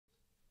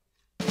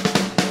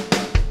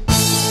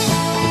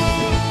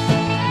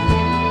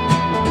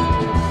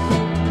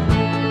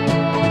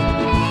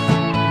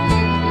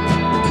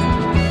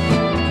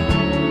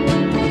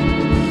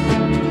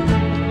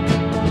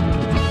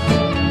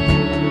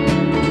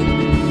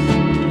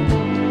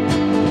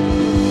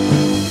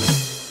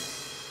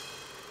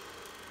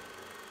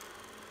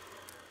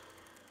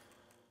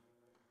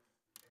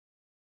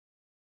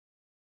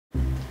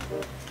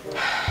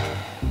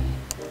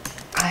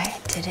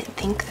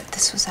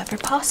this was ever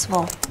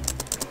possible.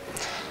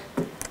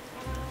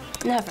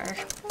 Never.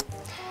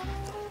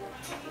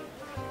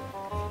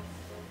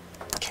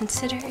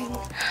 Considering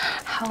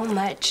how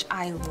much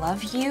I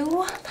love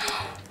you,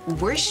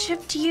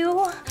 worshipped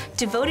you,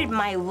 devoted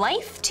my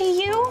life to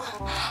you,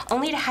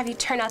 only to have you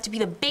turn out to be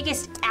the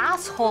biggest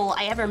asshole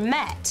I ever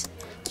met.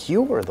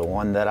 You were the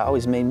one that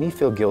always made me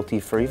feel guilty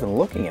for even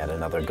looking at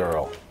another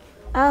girl.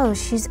 Oh,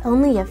 she's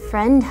only a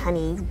friend,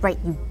 honey. Right,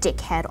 you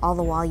dickhead, all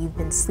the while you've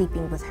been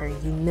sleeping with her,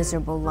 you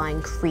miserable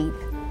lying creep.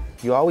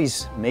 You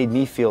always made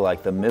me feel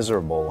like the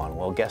miserable one.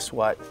 Well, guess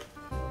what?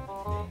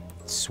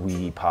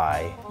 Sweetie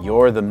pie,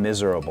 you're the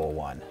miserable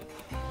one.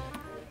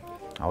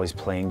 Always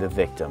playing the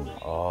victim.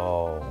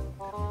 Oh,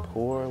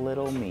 poor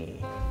little me.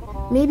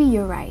 Maybe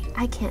you're right.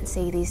 I can't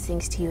say these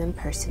things to you in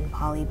person,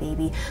 Polly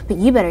baby, but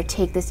you better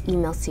take this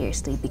email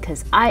seriously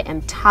because I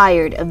am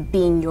tired of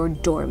being your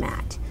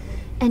doormat.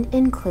 And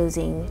in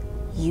closing,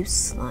 you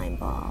slime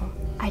ball,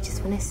 I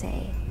just want to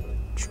say,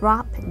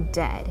 drop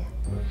dead.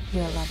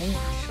 Your loving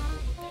Ashley.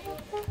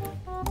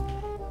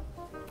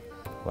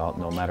 Well,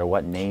 no matter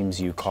what names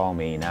you call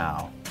me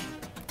now,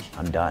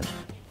 I'm done.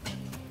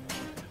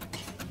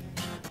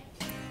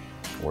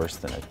 Worse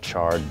than a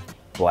charred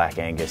Black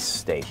Angus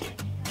steak.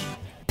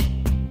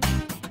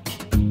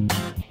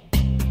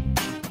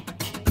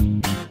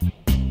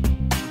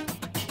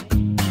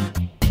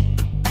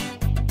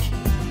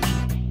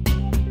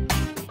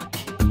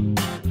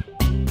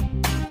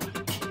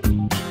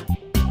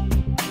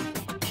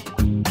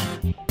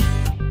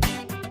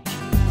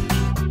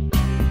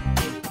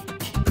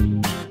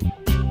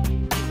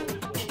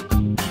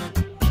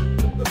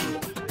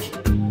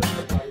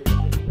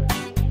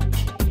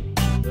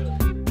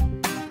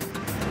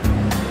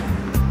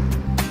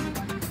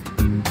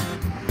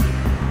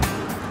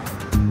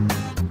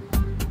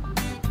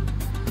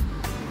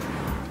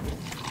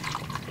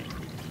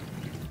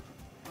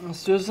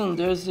 Susan,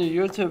 there's a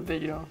YouTube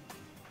video.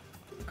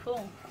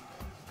 Cool.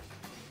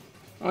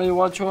 Will you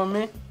watch it with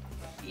me?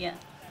 Yeah.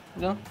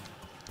 Yeah?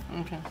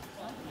 Okay.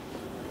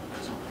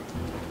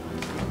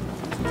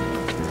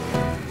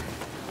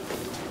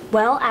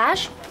 Well,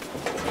 Ash,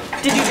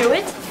 did you do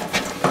it?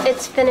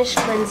 It's finished,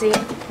 Lindsay.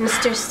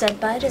 Mr.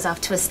 Studbud is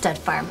off to a stud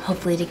farm,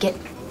 hopefully to get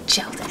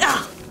gelded.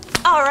 Ah,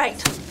 all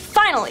right,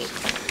 finally.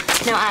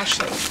 Now,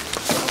 Ashley,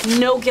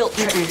 no guilt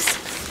trips.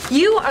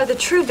 You are the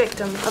true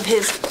victim of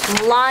his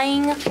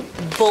lying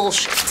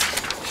bullshit.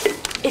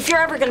 If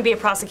you're ever gonna be a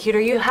prosecutor,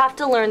 you have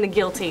to learn the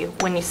guilty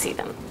when you see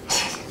them.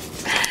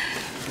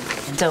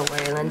 Don't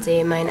worry,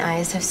 Lindsay. Mine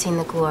eyes have seen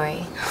the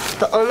glory.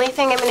 The only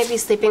thing I'm going to be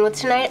sleeping with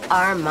tonight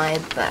are my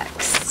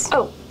books.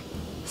 Oh,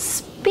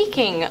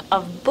 speaking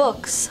of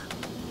books,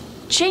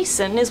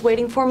 Jason is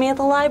waiting for me at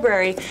the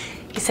library.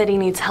 He said he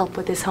needs help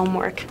with his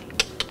homework.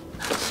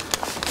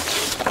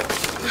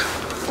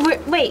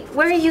 Wait,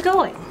 where are you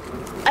going?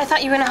 I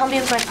thought you were going to help me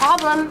with my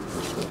problem.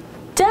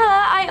 Duh,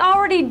 I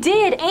already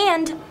did,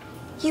 and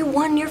you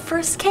won your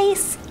first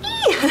case.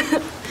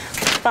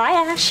 Bye,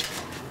 Ash.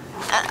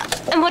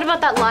 And what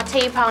about that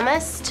latte you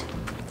promised?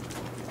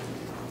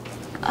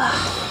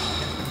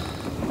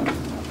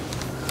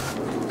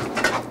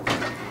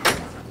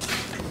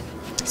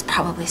 He's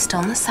probably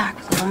still in the sack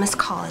with little Miss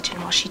Collagen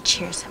while she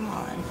cheers him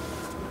on.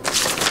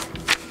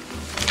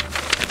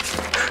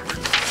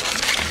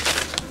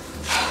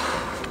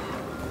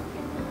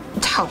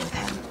 To hell with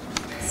him.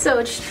 So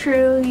it's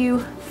true you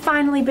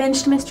finally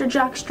benched Mr.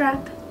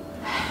 Jockstrap?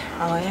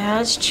 Oh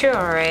yeah, it's true,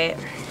 all right.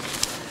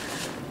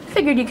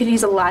 Figured you could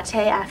use a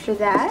latte after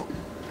that.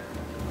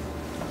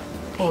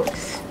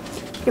 Thanks.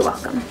 You're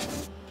welcome.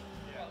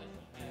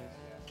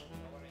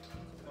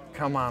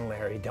 Come on,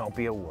 Larry, don't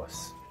be a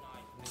wuss.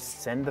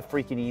 Send the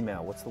freaking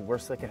email. What's the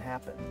worst that can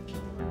happen?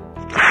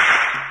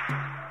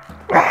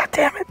 Ah,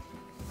 damn it.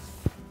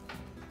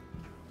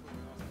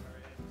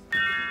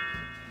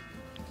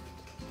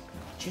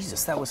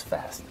 Jesus, that was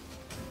fast.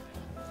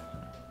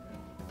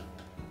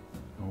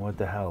 What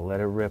the hell?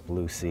 Let it rip,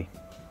 Lucy.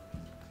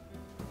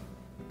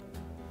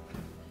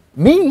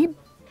 Me?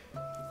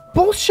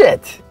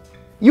 Bullshit!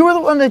 You were the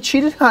one that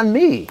cheated on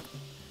me.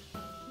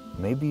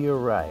 Maybe you're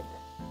right.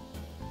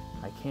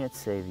 I can't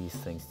say these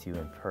things to you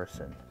in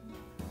person,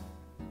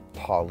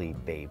 Polly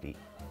baby.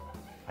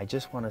 I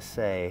just want to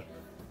say,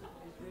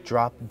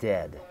 drop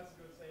dead.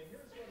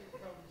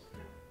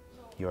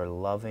 Your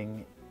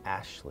loving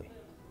Ashley.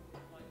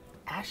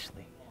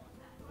 Ashley?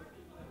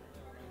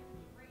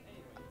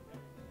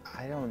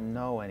 I don't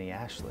know any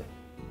Ashley.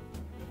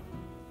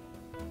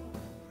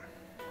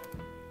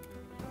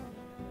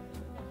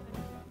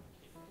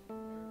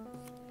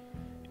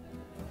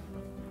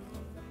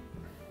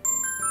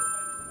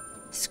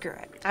 Screw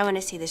it. I want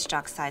to see this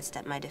jock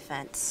sidestep my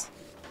defense.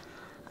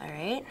 All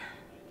right,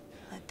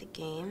 let the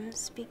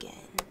games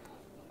begin.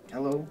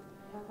 Hello.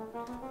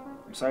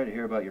 I'm sorry to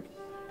hear about your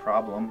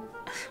problem.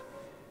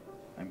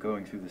 I'm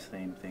going through the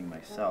same thing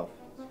myself,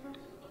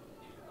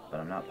 but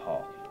I'm not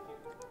Paul.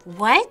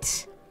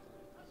 What?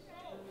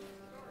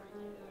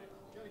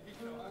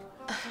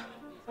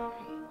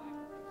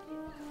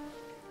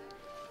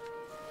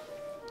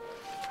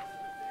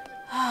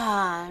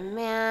 Ah,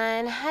 man.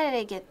 man, how did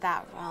I get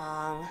that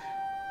wrong?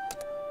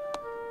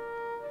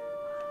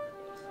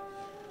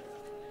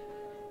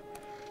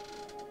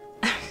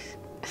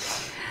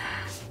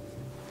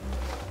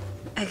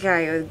 A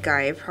guy with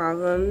guy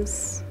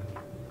problems.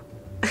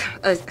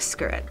 Oh,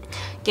 screw it.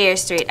 Gay or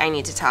straight, I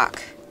need to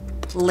talk.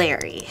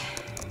 Larry.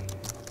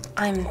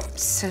 I'm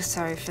so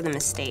sorry for the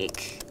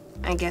mistake.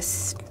 I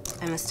guess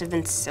I must have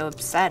been so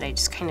upset I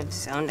just kind of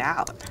zoned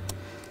out.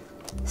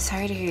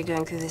 Sorry to hear you're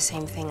going through the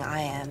same thing I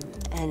am,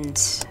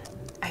 and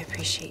I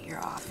appreciate your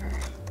offer.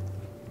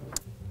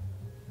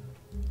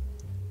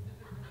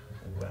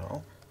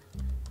 Well,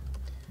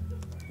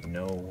 you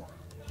know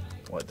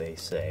what they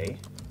say.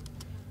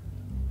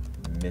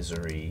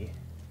 Misery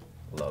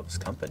loves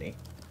company.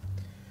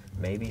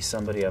 Maybe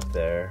somebody up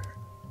there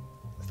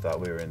thought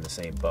we were in the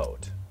same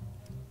boat.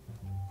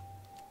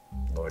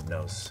 Lord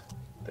knows,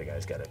 the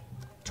guy's got a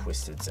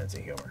twisted sense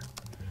of humor.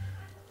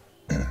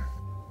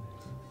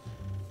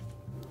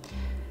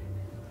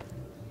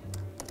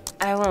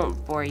 I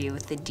won't bore you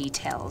with the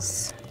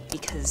details,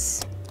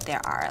 because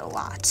there are a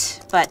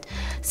lot. But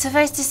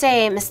suffice to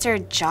say, Mr.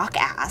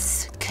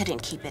 Jockass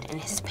couldn't keep it in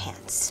his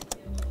pants.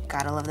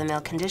 Gotta love the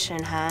male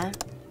condition, huh?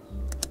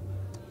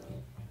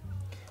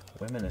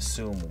 Women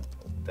assume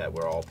that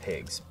we're all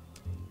pigs.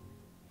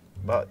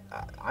 But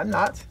I'm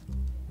not.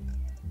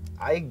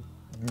 I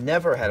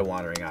never had a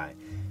wandering eye.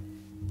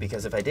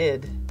 Because if I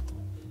did,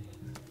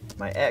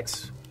 my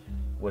ex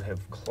would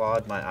have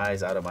clawed my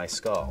eyes out of my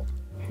skull.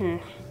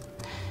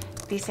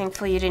 Be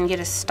thankful you didn't get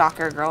a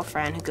stalker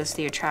girlfriend who goes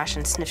through your trash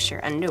and sniffs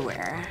your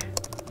underwear.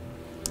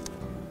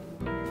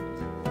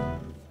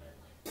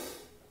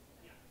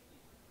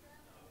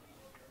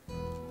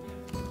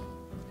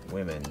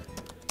 Women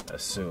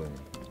assume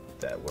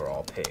that we're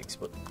all pigs,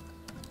 but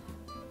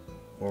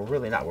we're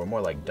really not. We're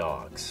more like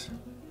dogs.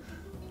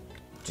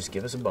 Just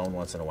give us a bone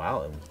once in a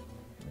while and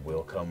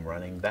we'll come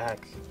running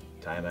back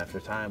time after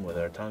time with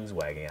our tongues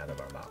wagging out of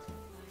our mouth.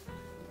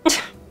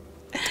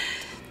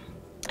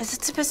 Is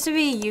it supposed to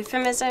be a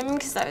euphemism?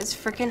 Because that was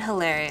freaking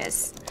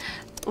hilarious.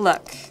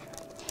 Look,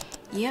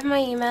 you have my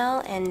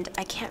email and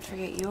I can't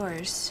forget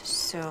yours,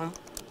 so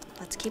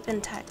let's keep in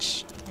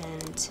touch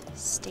and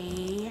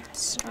stay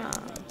strong.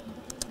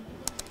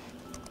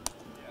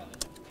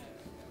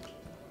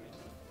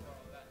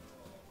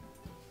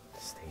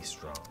 Stay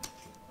strong.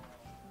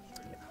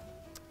 Yeah.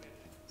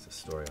 It's the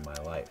story of my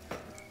life.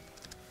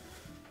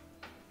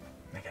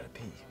 I gotta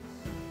pee.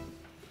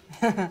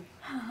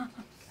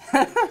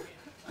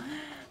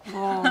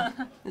 Oh,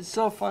 it's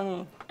so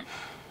funny. I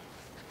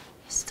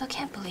still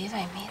can't believe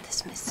I made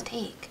this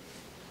mistake.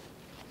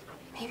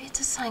 Maybe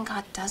it's a sign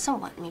God doesn't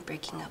want me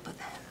breaking up with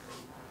him.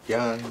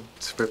 Young,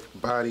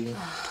 terrific body,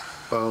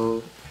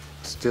 bold,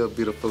 still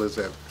beautiful as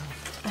ever.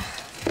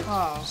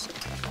 Oh,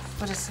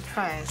 what a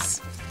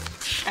surprise.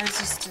 I was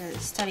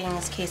just studying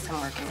this case I'm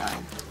working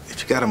on.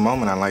 If you got a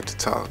moment, I'd like to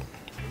talk.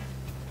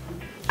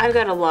 I've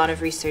got a lot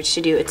of research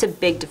to do. It's a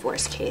big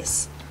divorce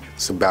case.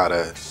 It's about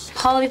us.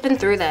 Paul, we've been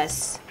through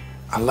this.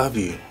 I love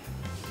you.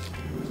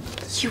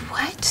 You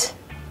what?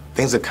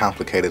 Things are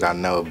complicated, I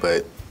know,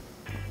 but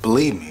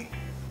believe me.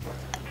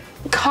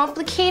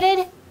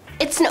 Complicated?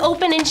 It's an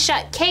open and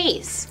shut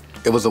case.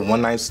 It was a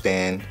one-night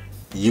stand.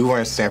 You were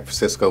in San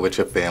Francisco with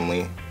your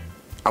family.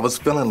 I was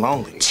feeling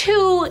lonely.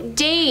 2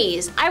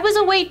 days. I was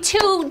away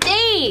 2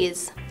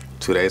 days.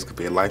 2 days could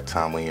be a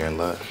lifetime when you're in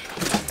love.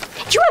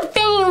 You're a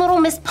banging little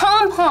Miss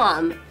Pom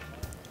Pom.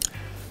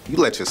 You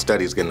let your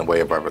studies get in the way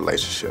of our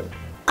relationship.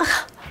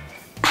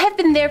 I have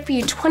been there for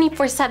you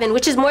 24/7,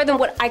 which is more than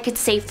what I could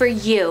say for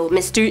you,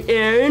 Mr.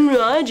 Aaron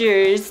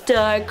Rodgers,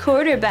 star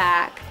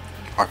quarterback.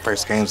 Our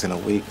first game's in a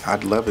week.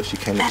 I'd love if you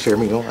came to cheer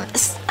me on.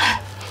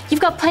 You've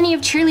got plenty of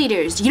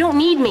cheerleaders. You don't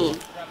need me.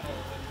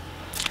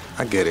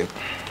 I get it.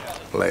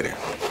 Later.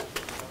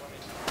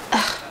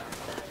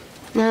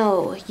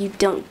 No, you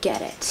don't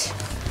get it.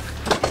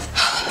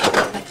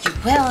 But you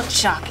will,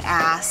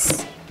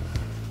 jockass.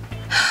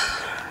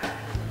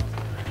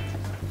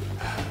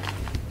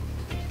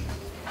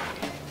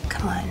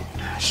 Come on,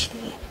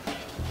 Ashley.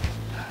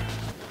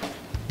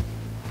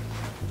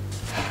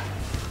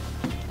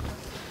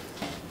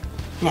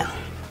 No,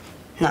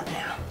 not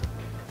now.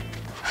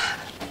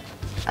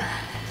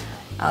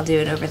 I'll do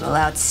it over the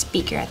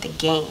loudspeaker at the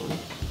game.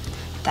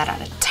 That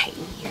ought to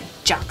tighten your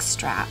jock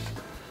strap.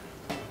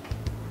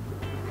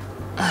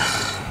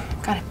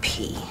 Gotta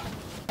pee.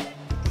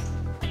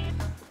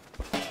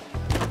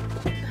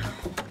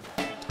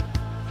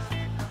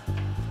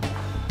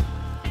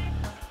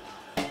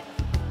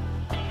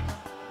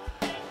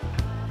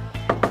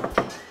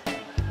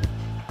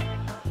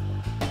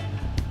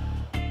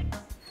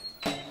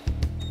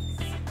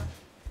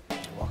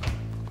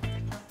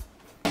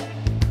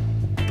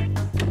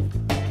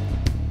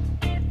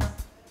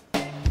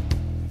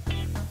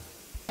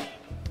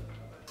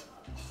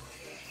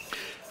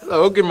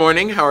 Hello, good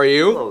morning. How are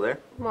you? Hello there.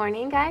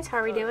 Morning, guys. How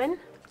are we doing?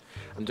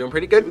 I'm doing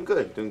pretty good.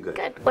 Doing good.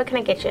 Good. What can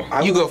I get you?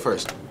 You go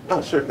first.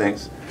 Oh, sure,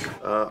 thanks.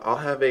 I'll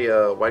have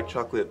a white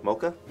chocolate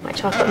mocha. My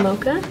chocolate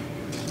mocha.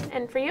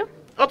 And for you?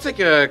 I'll take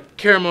a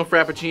caramel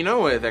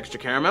frappuccino with extra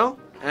caramel,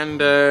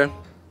 and a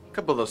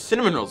couple of those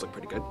cinnamon rolls look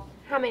pretty good.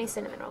 How many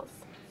cinnamon rolls?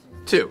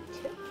 2.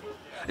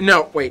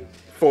 No, wait,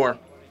 4.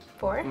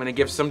 4? I'm gonna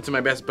give some to my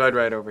best bud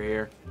right over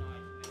here.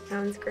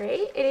 Sounds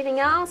great.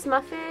 Anything else?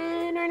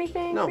 Muffin or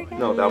anything? No,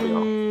 that'll be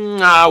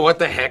all. What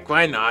the heck,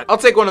 why not? I'll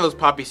take one of those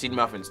poppy seed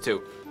muffins,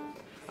 too.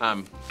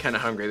 I'm kinda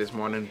hungry this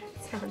morning.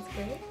 Sounds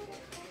great.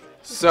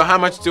 So how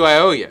much do I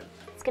owe you?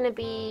 It's gonna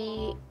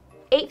be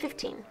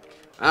 $8.15.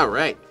 All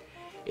right,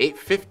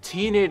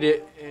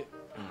 $8.15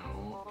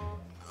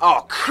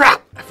 oh,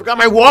 crap! I forgot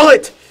my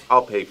wallet!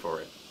 I'll pay for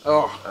it.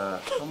 Oh.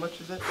 How much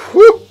is it?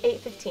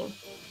 $8.15.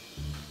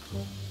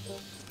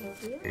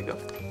 Here you go.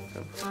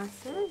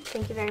 Awesome.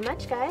 Thank you very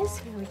much, guys.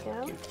 Here we go.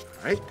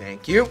 All right,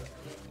 thank you.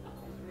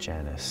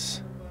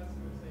 Janice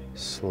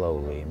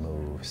slowly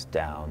moves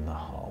down the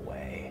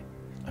hallway.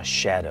 A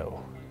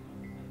shadow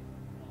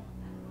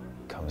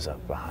comes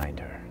up behind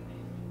her.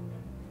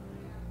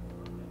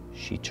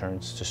 She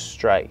turns to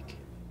strike.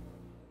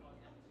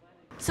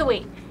 So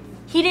wait,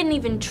 he didn't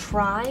even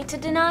try to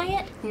deny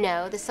it?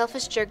 No, the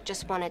selfish jerk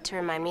just wanted to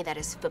remind me that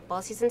his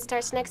football season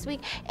starts next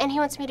week, and he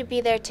wants me to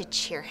be there to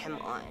cheer him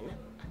on.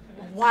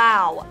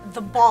 Wow,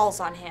 the balls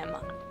on him.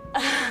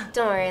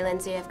 Don't worry,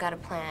 Lindsay, I've got a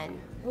plan.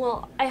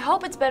 Well, I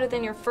hope it's better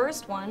than your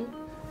first one.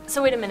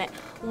 So wait a minute,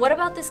 what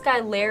about this guy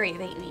Larry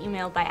that you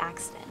emailed by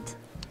accident?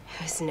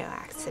 It was no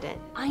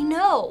accident. I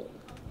know.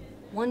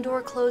 One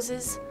door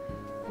closes,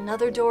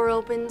 another door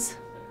opens.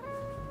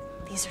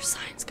 These are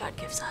signs God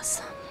gives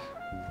us.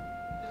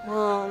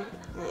 Well,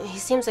 he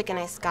seems like a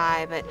nice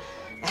guy, but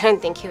I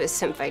don't think he was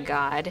sent by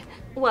God.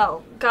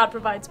 Well, God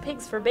provides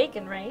pigs for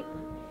bacon, right?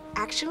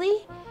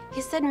 Actually,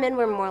 he said men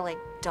were more like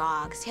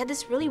dogs. He had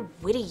this really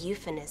witty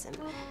euphemism.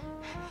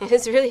 It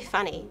was really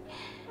funny.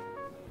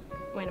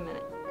 Wait a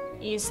minute.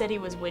 You said he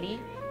was witty?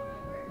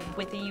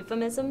 With a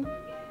euphemism?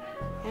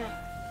 Yeah.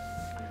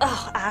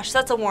 Oh, Ash,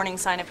 that's a warning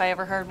sign if I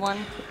ever heard one.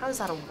 How is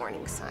that a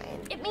warning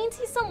sign? It means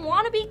he's some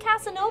wannabe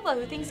Casanova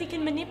who thinks he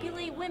can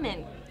manipulate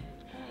women.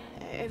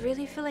 I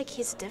really feel like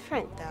he's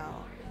different, though.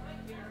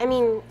 I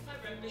mean,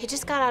 he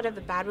just got out of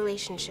a bad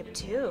relationship,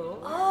 too.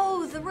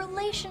 Oh, the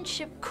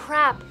relationship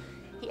crap.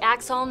 He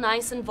acts all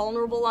nice and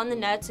vulnerable on the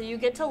net so you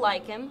get to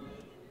like him.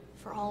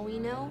 For all we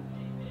know,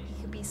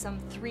 he could be some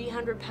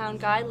 300-pound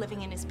guy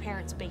living in his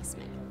parents'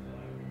 basement.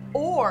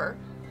 Or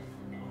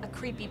a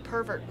creepy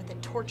pervert with a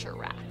torture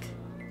rack.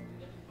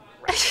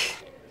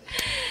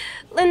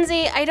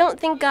 Lindsay, I don't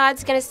think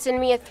God's gonna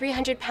send me a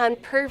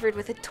 300-pound pervert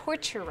with a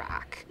torture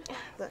rack.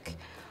 Look,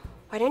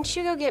 why don't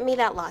you go get me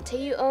that latte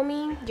you owe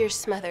me? You're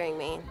smothering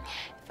me.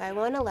 If I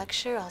want a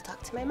lecture, I'll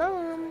talk to my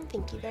mom.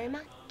 Thank you very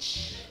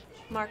much.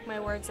 Mark my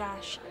words,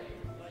 Ash.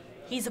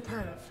 He's a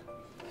perv.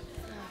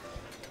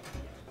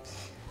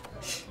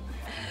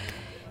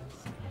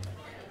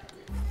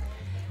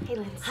 Hey,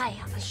 Lindsay. Hi,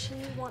 she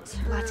wants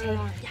her... Latte?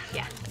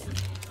 Yeah.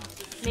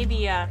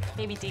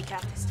 Maybe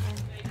decaf this time.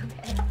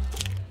 Okay.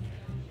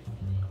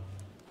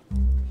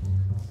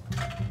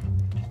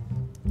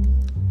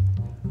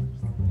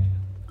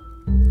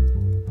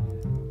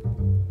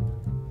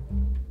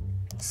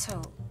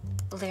 So,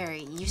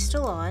 Larry, you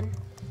still on?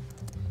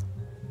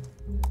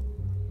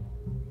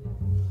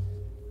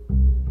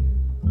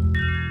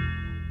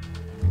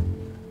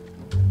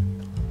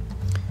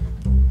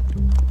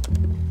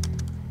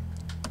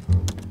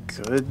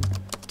 Good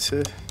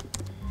to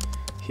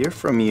hear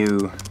from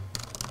you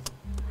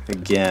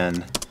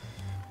again.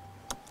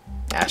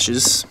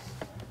 Ashes?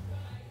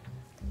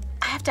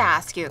 I have to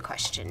ask you a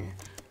question.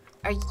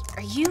 Are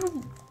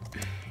you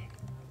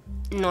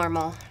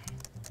normal?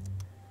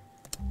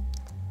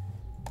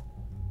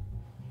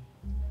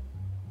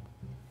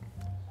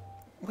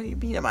 What do you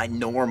mean, am I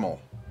normal?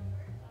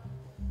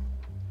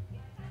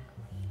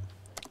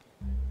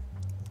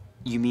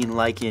 You mean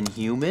like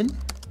inhuman?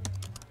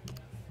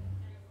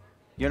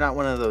 You're not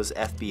one of those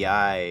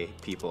FBI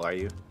people, are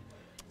you?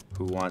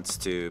 Who wants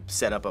to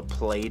set up a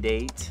play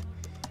date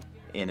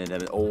in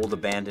an old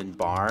abandoned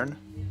barn?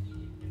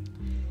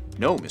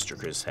 No, Mr.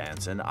 Chris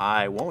Hansen,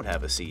 I won't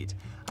have a seat.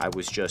 I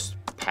was just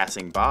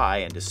passing by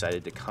and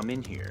decided to come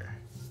in here.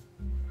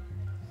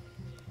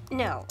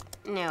 No,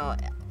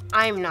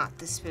 I'm not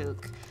the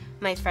spook.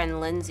 My friend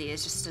Lindsay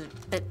is just a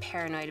bit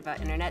paranoid about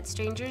internet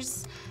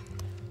strangers.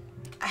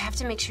 I have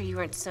to make sure you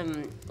weren't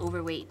some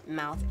overweight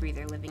mouth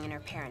breather living in her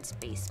parents'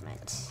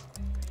 basement.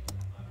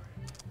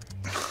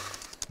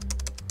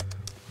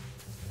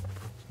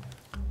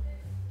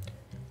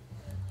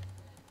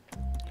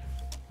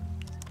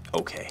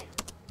 Okay,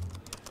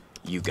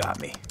 you got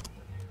me.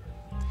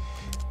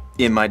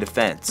 In my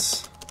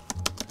defense,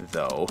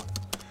 though,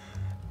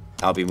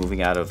 I'll be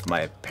moving out of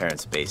my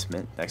parents'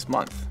 basement next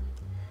month.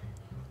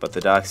 But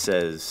the doc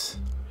says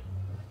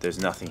there's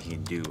nothing he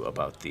can do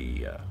about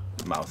the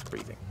mouth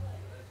breathing.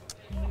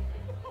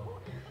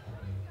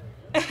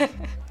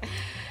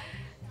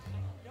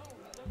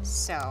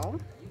 So,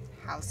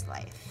 how's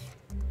life?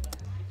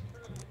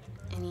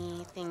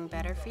 Anything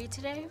better for you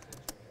today?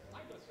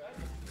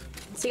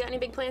 So you got any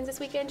big plans this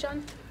weekend,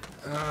 John?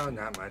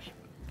 Not much.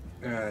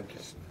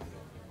 Just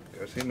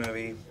go see a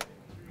movie,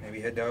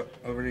 maybe head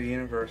over to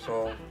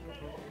Universal,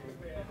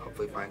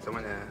 hopefully find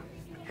someone to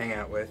hang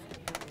out with.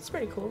 It's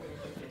pretty cool.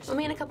 Well,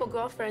 me and a couple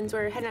girlfriends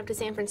were heading up to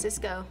San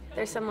Francisco.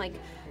 There's some, like,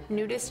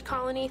 nudist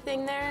colony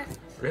thing there.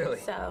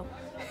 Really? So,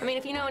 I mean,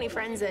 if you know any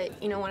friends that,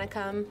 want to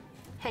come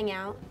hang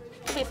out,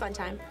 it'll be a fun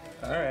time.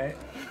 All right.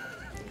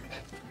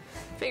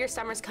 Figure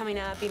summer's coming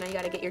up, you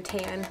gotta get your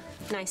tan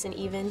nice and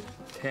even.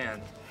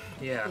 Tan?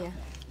 Yeah.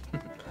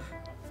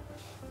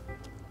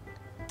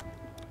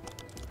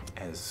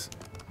 As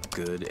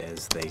good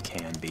as they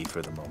can be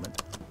for the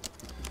moment.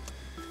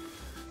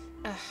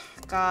 Ugh,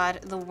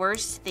 God, the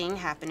worst thing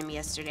happened to me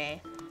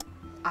yesterday.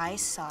 I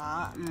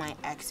saw my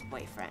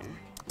ex-boyfriend.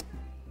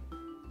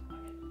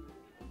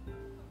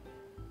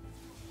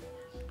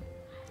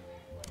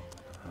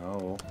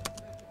 Oh.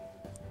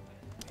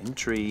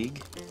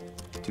 Intrigue.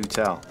 Do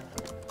tell.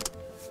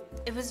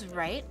 It was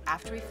right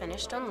after we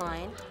finished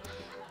online,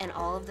 and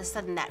all of a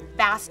sudden that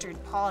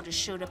bastard Paul just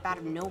showed up out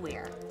of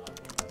nowhere.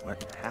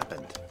 What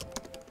happened?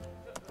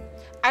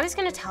 I was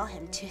gonna tell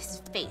him to his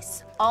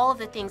face all of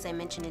the things I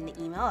mentioned in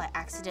the email I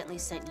accidentally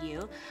sent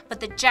you, but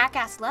the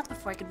jackass left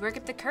before I could work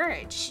up the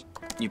courage.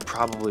 You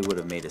probably would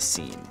have made a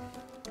scene.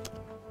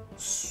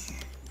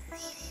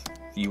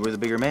 You were the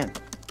bigger man.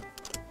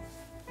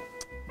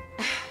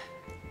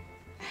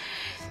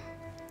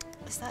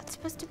 Is that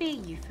supposed to be a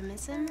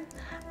euphemism?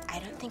 I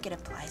don't think it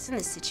applies in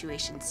this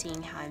situation,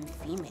 seeing how I'm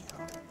female.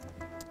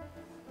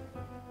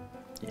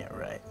 Yeah,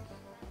 right.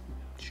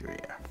 Sure you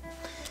are.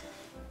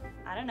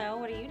 I don't know,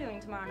 what are you doing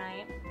tomorrow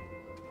night?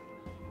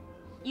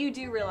 You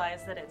do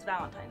realize that it's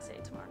Valentine's Day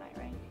tomorrow night,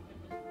 right?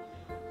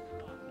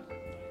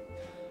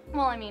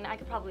 Well, I mean, I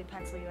could probably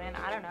pencil you in,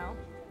 I don't know.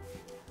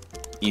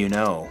 You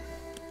know,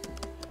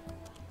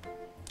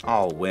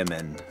 all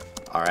women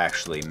are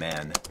actually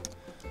men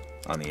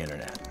on the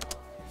internet.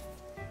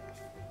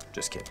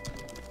 Just kidding.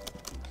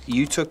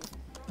 You took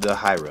the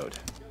high road.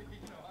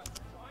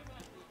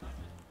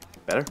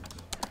 Better?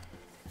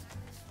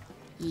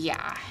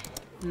 Yeah,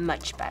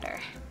 much better.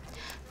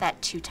 That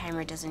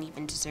two-timer doesn't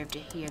even deserve to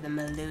hear the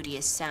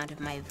melodious sound of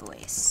my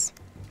voice.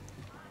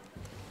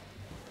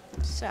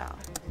 So,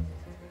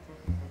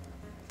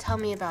 tell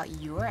me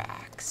about your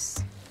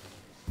ex.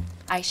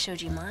 I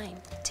showed you mine,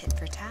 tit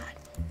for tat.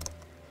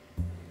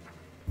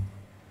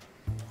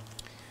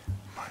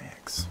 My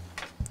ex.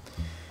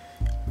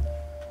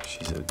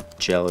 She's a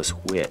jealous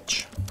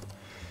witch.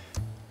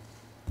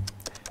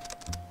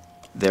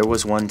 There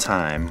was one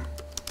time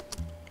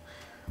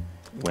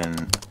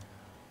when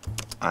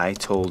I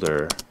told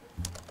her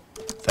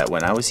that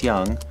when I was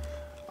young,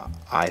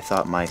 I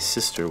thought my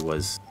sister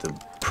was the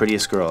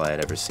prettiest girl I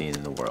had ever seen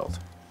in the world.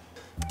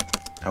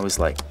 I was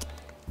like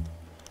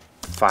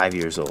 5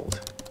 years old.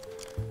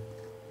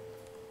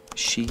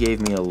 She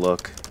gave me a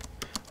look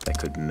that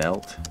could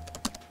melt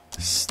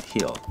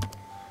steel.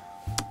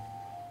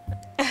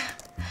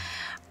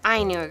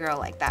 I knew a girl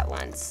like that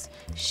once.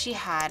 She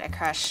had a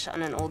crush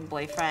on an old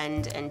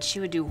boyfriend, and she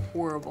would do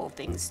horrible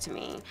things to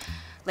me.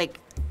 Like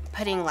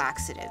putting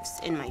laxatives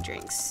in my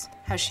drinks.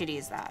 How shitty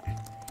is that?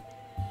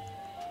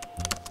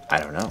 I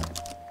don't know.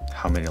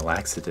 How many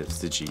laxatives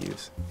did she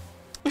use?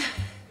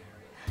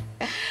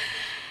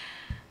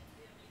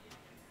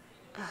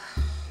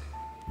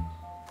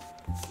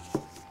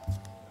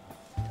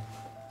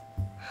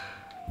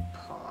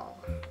 Paul.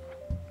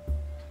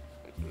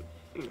 No,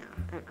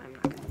 I'm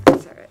not gonna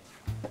answer it.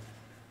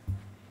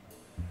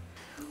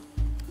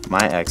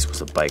 My ex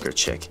was a biker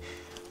chick.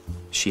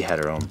 She had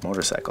her own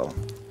motorcycle.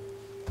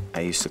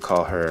 I used to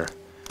call her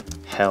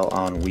Hell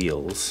on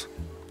Wheels.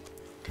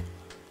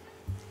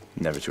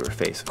 Never to her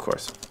face, of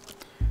course.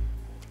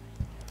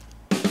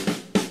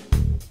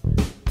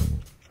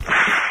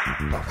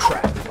 Oh,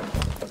 crap.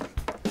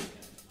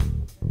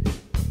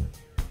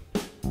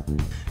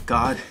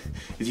 God,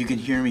 if you can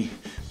hear me,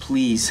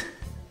 please,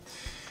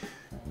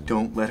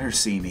 don't let her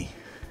see me.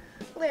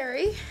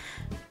 Larry.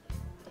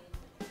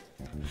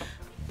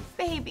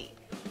 Baby.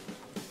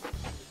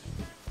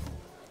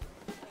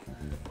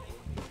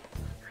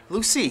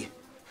 Lucy,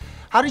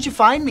 how did you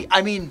find me?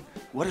 I mean,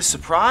 what a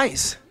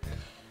surprise.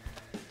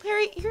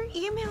 Larry, your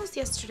emails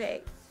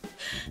yesterday.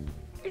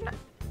 You're not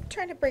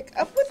trying to break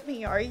up with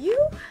me, are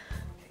you?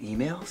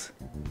 Emails?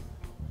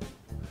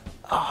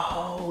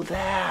 Oh,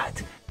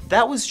 that.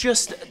 That was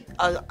just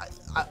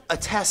a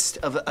test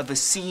of a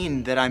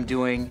scene that I'm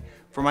doing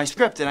for my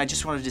script, and I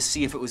just wanted to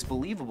see if it was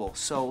believable,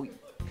 so...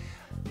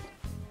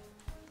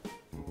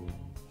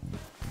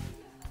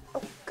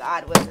 Oh,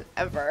 God, was it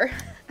ever?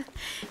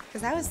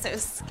 Because I was so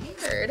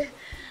scared.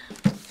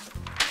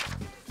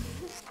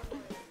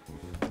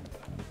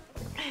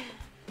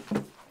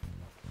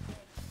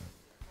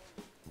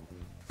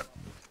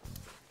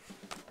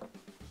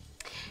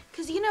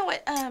 Because you know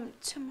what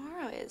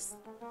tomorrow is,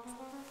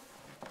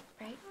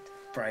 right?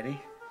 Friday?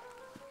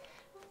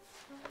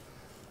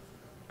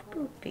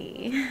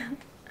 Poopy.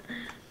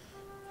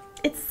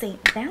 It's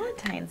St.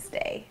 Valentine's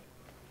Day.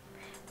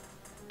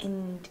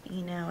 And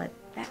you know what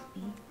that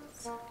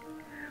means.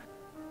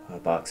 A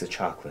box of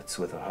chocolates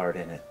with a heart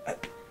in it.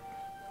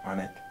 On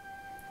it.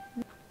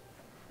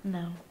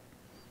 No.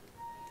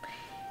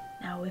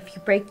 Now, if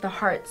you break the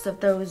hearts of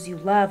those you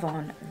love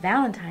on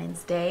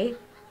Valentine's Day,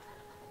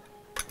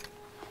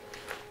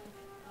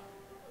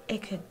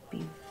 it could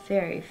be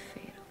very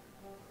fatal.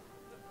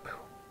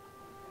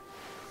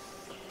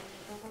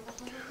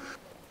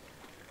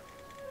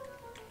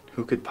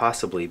 Who could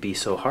possibly be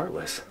so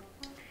heartless?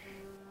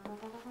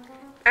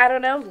 I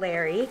don't know,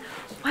 Larry.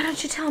 Why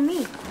don't you tell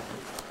me?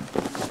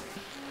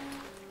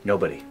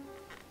 Nobody.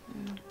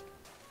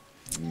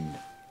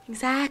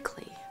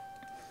 Exactly.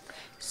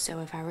 So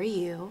if I were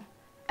you,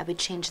 I would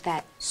change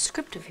that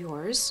script of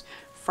yours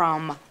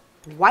from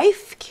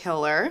wife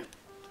killer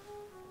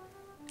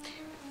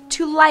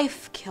to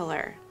life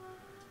killer.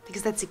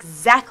 Because that's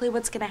exactly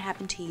what's gonna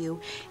happen to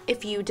you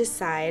if you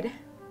decide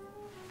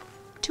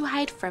to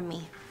hide from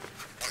me.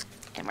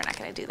 And we're not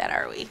gonna do that,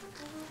 are we?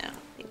 No,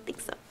 I don't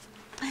think so.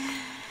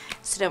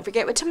 So don't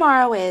forget what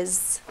tomorrow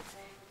is.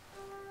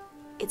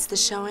 It's the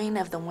showing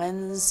of the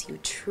ones you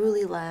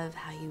truly love,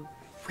 how you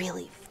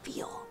really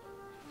feel.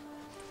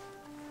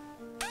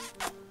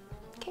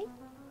 Okay?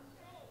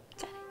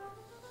 Got it?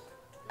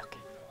 Okay.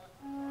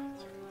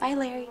 Bye,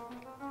 Larry.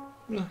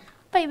 No.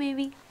 Bye,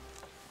 baby.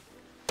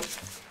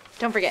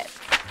 Don't forget.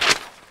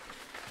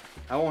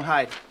 I won't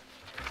hide.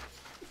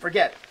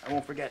 Forget. I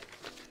won't forget.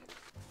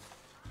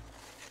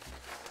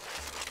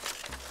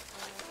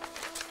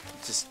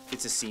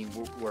 It's a scene.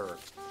 We're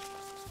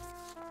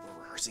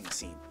rehearsing a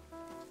scene.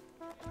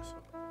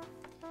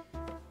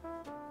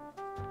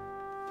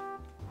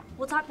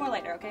 We'll talk more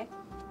later, okay?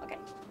 Okay.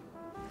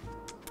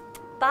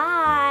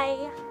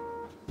 Bye.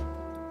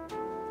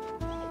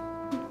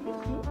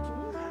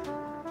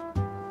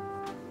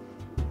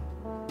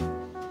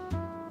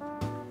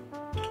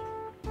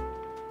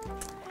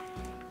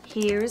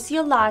 Here's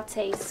your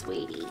latte,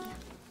 sweetie.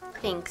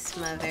 Thanks,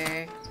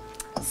 Mother.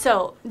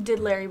 So, did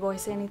Larry Boy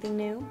say anything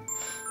new?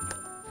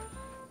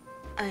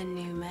 A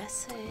new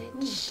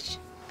message.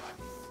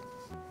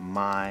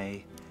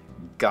 My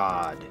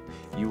God,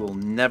 you will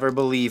never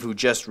believe who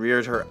just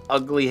reared her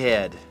ugly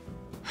head.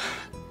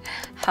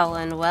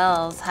 Helen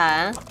Wells,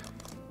 huh?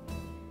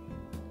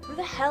 Who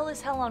the hell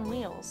is Hell on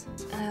Wheels?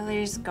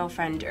 Larry's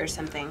girlfriend or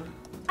something.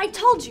 I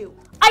told you!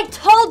 I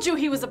told you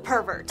he was a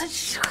pervert!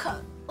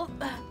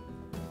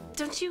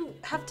 Don't you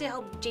have to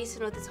help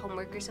Jason with his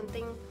homework or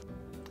something?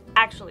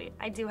 Actually,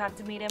 I do have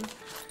to meet him.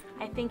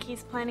 I think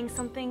he's planning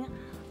something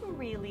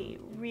really,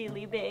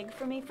 really big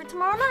for me for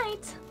tomorrow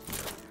night.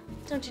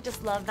 Don't you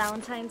just love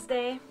Valentine's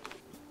Day?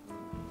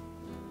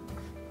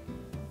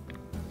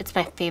 It's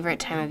my favorite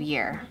time of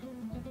year.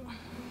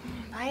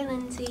 Bye,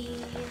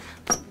 Lindsay.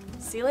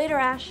 See you later,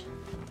 Ash.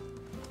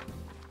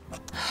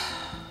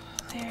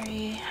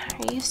 Larry,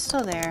 are you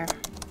still there?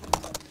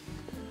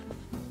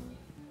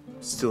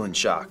 Still in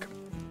shock.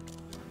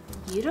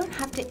 You don't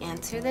have to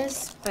answer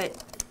this,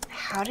 but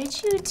how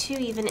did you two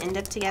even end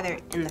up together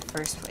in the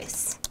first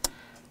place?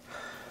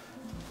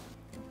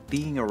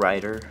 Being a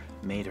writer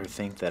made her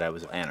think that I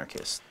was an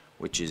anarchist,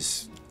 which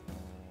is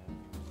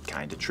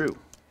kinda true.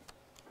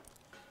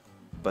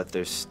 But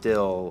there's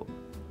still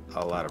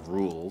a lot of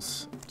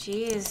rules.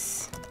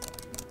 Jeez,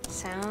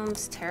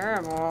 sounds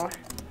terrible.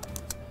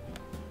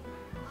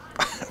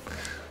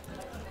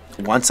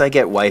 Once I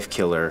get Wife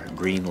Killer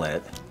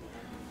greenlit,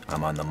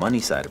 I'm on the money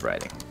side of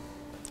writing.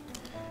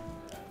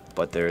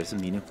 But there is a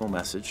meaningful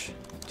message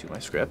to my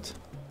script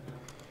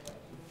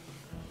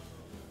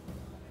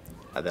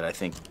that I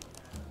think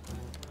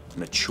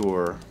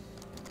mature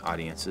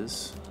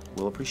audiences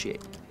will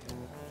appreciate.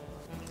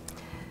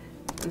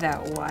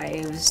 That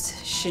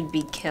wives should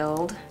be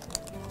killed.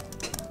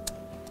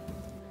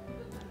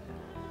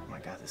 Oh my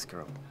God, this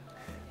girl.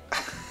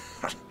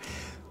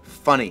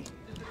 Funny.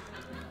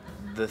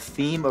 The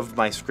theme of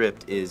my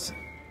script is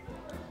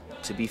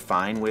to be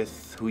fine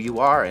with who you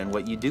are and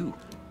what you do,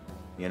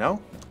 you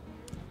know?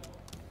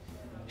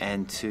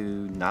 And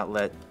to not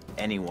let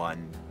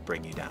anyone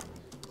bring you down.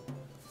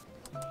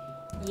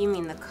 You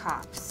mean the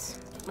cops,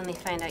 when they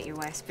find out your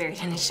wife's buried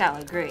in a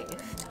shallow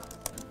grave.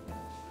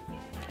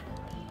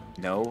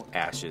 No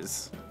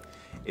ashes.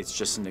 It's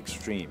just an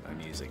extreme I'm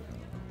using.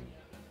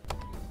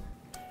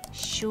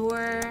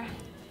 Sure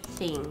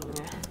thing,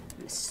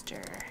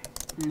 Mr.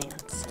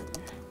 Manson.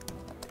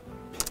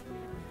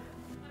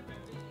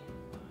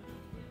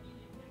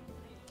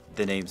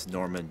 The name's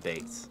Norman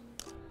Bates.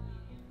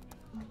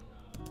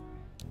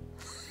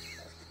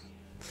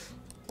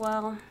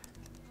 Well,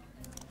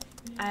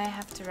 I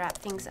have to wrap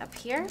things up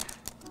here.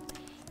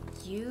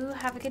 You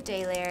have a good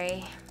day,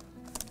 Larry.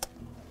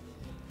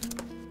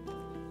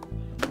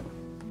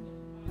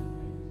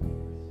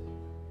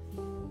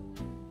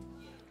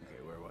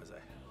 Okay, where was I?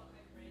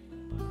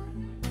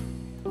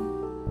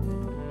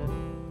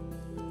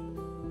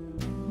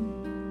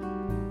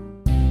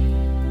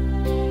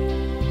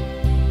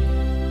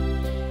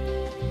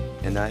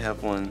 And I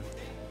have one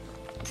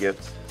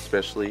gift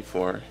especially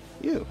for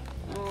you.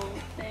 Oh,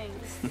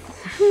 thanks.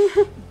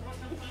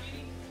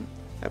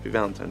 Happy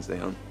Valentine's Day,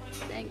 hon.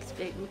 Thanks,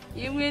 baby.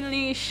 You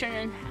really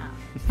shouldn't have.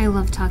 I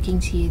love talking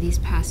to you these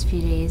past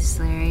few days,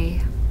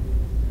 Larry.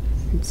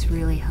 It's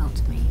really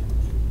helped me.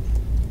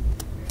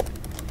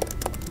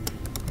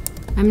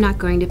 I'm not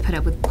going to put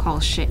up with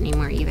Paul's shit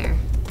anymore either.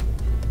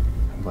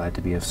 I'm glad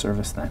to be of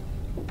service then.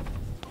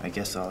 I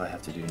guess all I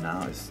have to do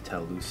now is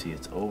tell Lucy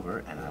it's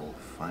over, and I will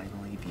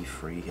finally be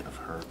free of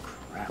her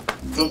crap.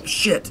 Oh,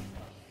 shit!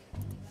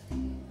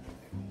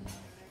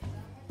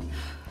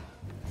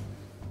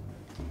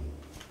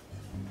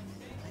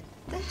 What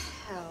the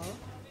hell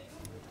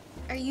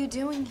are you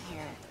doing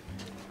here?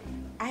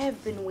 I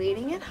have been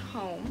waiting at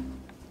home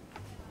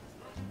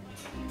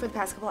for the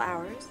past couple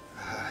hours,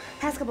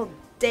 past couple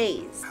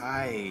days.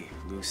 Hi,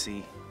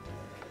 Lucy.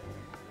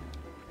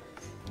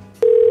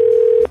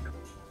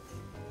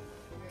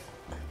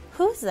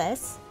 Who's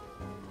this?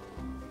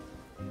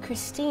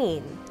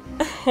 Christine.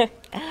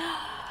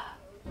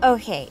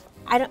 Okay,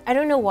 I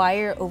don't know why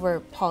you're over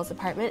Paul's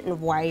apartment and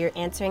why you're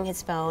answering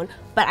his phone,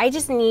 but I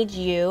just need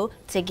you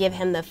to give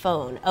him the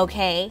phone,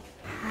 okay?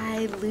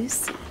 Hi,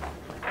 Lucy.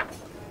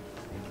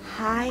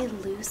 Hi,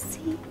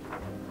 Lucy.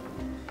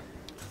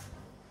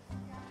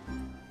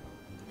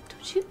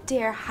 Don't you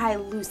dare hi,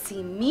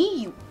 Lucy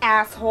me, you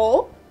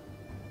asshole.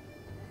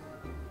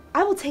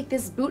 I will take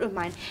this boot of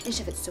mine and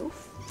shove it so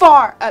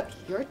far up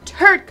your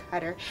turd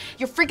cutter,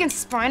 your freaking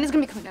spine is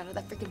gonna be coming out of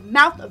that freaking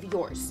mouth of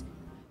yours.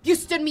 You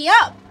stood me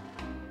up.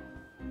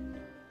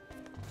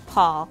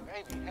 Paul.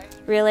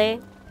 Really?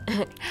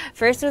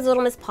 First it was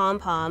Little Miss Pom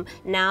Pom,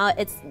 now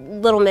it's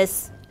Little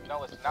Miss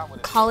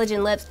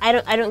Collagen Lips. I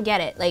don't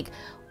get it. Like,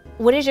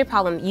 what is your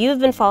problem? You've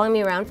been following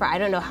me around for I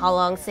don't know how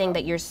long saying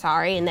that you're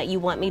sorry and that you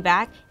want me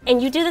back,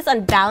 and you do this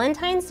on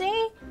Valentine's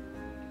Day?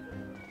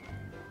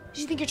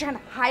 Do you think you're trying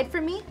to hide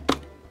from me?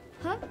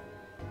 Huh?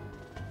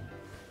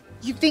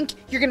 You think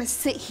you're gonna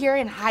sit here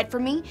and hide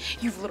from me?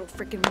 You little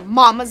freaking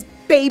mama's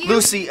baby.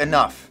 Lucy,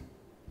 enough.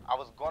 I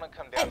was gonna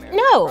come down there.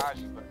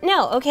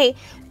 No, okay.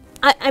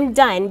 I'm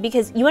done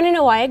because you want to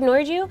know why I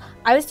ignored you?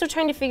 I was still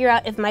trying to figure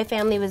out if my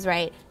family was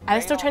right. I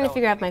was still trying to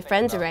figure out if my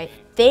friends are right.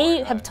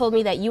 They have told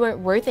me that you weren't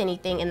worth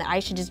anything and that I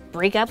should just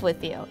break up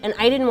with you. And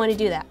I didn't want to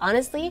do that.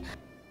 Honestly.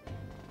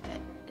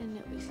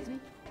 No, excuse me?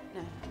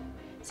 No.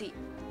 See,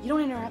 you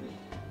don't interrupt me.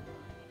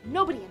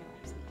 Nobody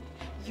interrupts me.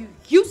 You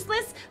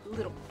useless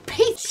little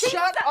piece.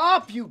 Shut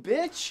up, you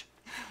bitch!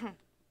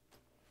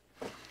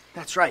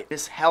 That's right,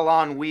 Miss Hell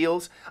on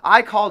Wheels.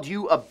 I called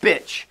you a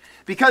bitch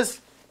because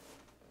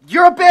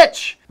you're a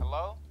bitch!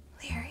 Hello?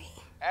 Larry?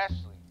 Ashley.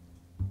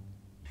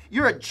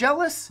 You're a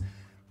jealous,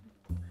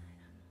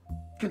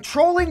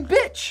 controlling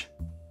bitch!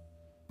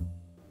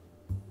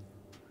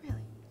 Really?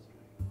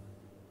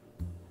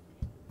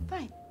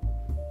 Fine.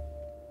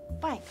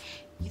 Fine.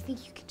 You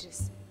think you could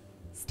just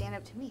stand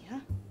up to me, huh?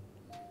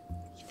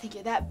 You think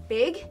you're that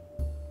big?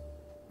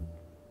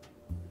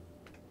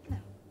 No.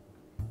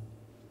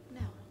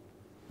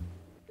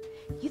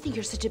 You think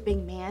you're such a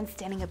big man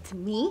standing up to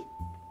me?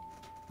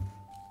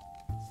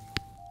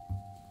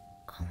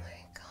 Oh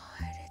my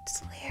God,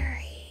 it's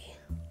Larry.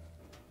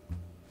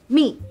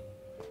 Me.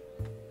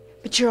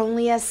 But you're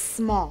only as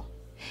small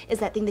as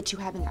that thing that you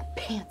have in that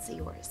pants of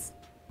yours.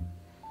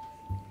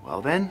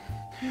 Well then,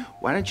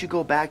 why don't you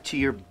go back to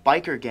your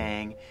biker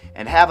gang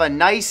and have a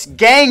nice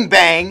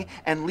gangbang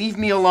and leave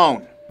me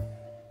alone?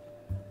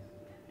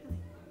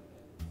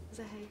 Is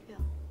that how you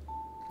feel?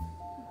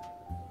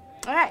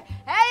 All right.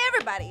 Hey,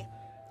 everybody.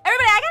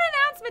 Everybody, I got an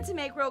announcement to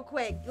make real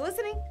quick. You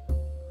listening?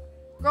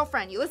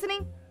 Girlfriend, you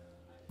listening?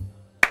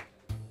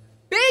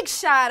 Big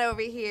shot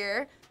over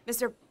here.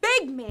 Mr.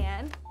 Big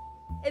Man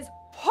is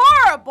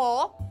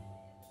horrible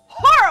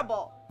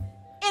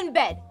in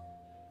bed.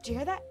 Did you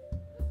hear that?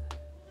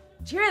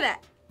 Did you hear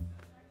that?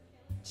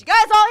 Did you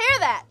guys all hear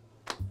that?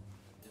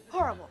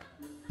 Horrible.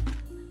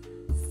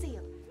 See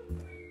you.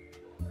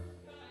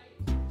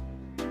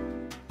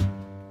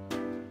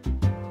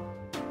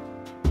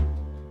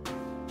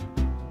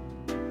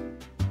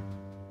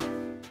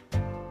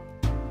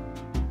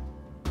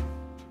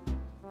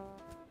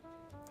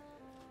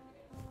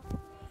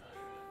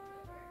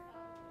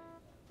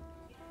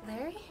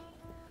 Larry?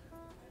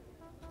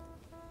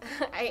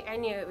 I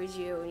knew it was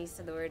you when you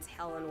said the words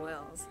hell on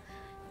wheels.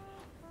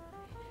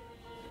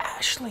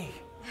 Ashley.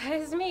 That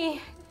is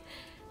me.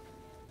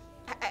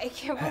 I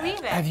can't believe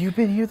it. Have you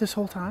been here this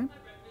whole time?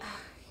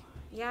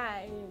 Yeah,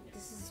 and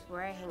this is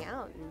where I hang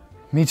out. And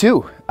Me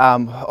too.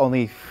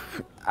 Only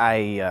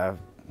I've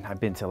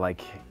been to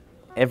like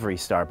every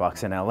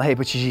Starbucks in LA,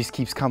 but she just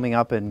keeps coming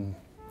up and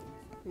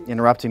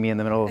interrupting me in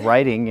the middle of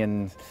writing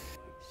and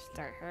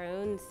start her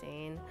own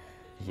scene.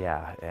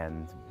 yeah,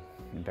 and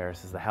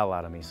embarrasses the hell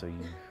out of me. So you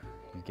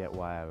get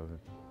what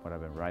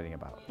I've been writing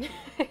about.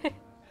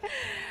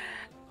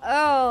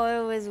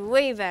 Oh, it was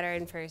way better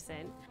in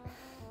person.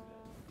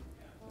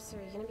 So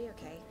are you gonna be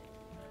okay?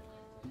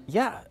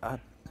 Yeah,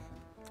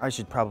 I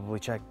should probably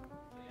check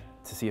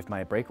to see if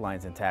my brake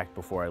line's intact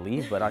before I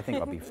leave, but I think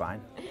I'll be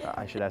fine.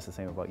 I should ask the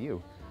same about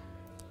you.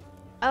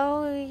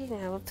 Oh, you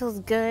know, it feels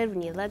good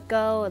when you let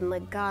go and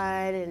let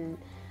God and...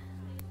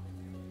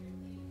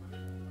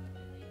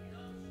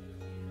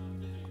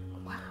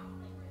 Wow,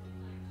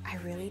 I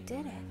really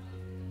did it.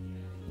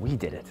 We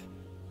did it.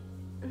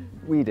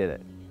 We did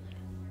it.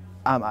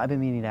 I've been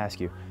meaning to ask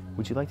you,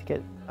 would you like to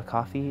get a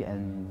coffee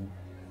and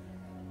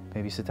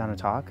Maybe sit down and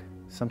talk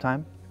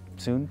sometime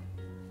soon?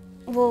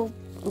 Well,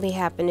 we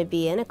happen to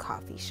be in a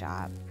coffee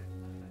shop.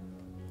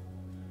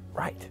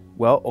 Right.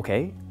 Well,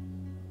 okay.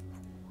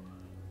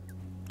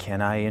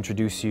 Can I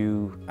interest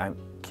you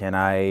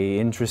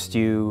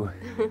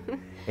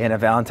in a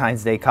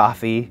Valentine's Day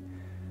coffee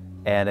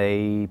and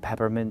a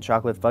peppermint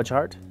chocolate fudge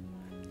heart?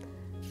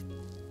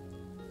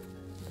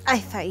 I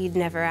thought you'd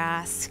never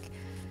ask.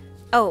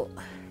 Oh,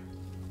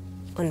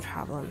 one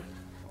problem.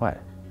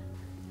 What?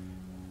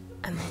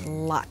 I'm a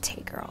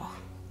latte girl.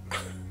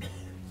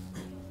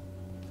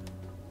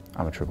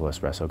 I'm a triple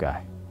espresso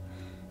guy.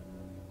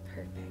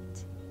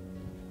 Perfect.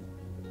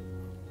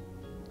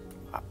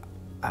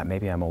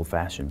 Maybe I'm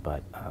old-fashioned,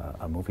 but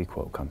a movie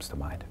quote comes to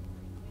mind.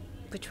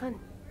 Which one?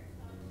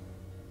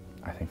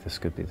 I think this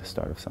could be the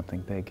start of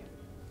something big.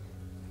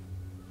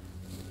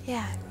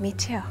 Yeah, me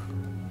too.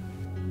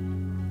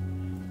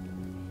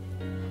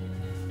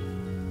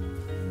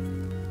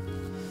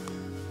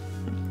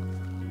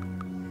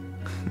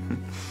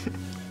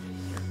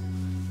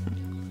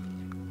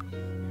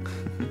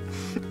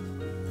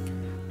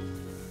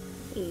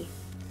 Hey.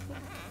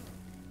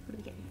 What are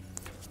we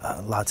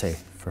getting? Latte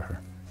for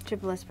her.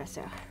 Triple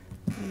espresso.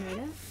 Right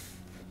up.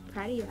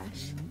 Proud of you,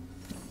 Ash.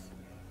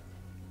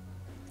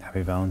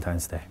 Happy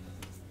Valentine's Day.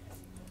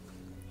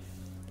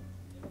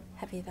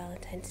 Happy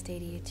Valentine's Day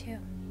to you too.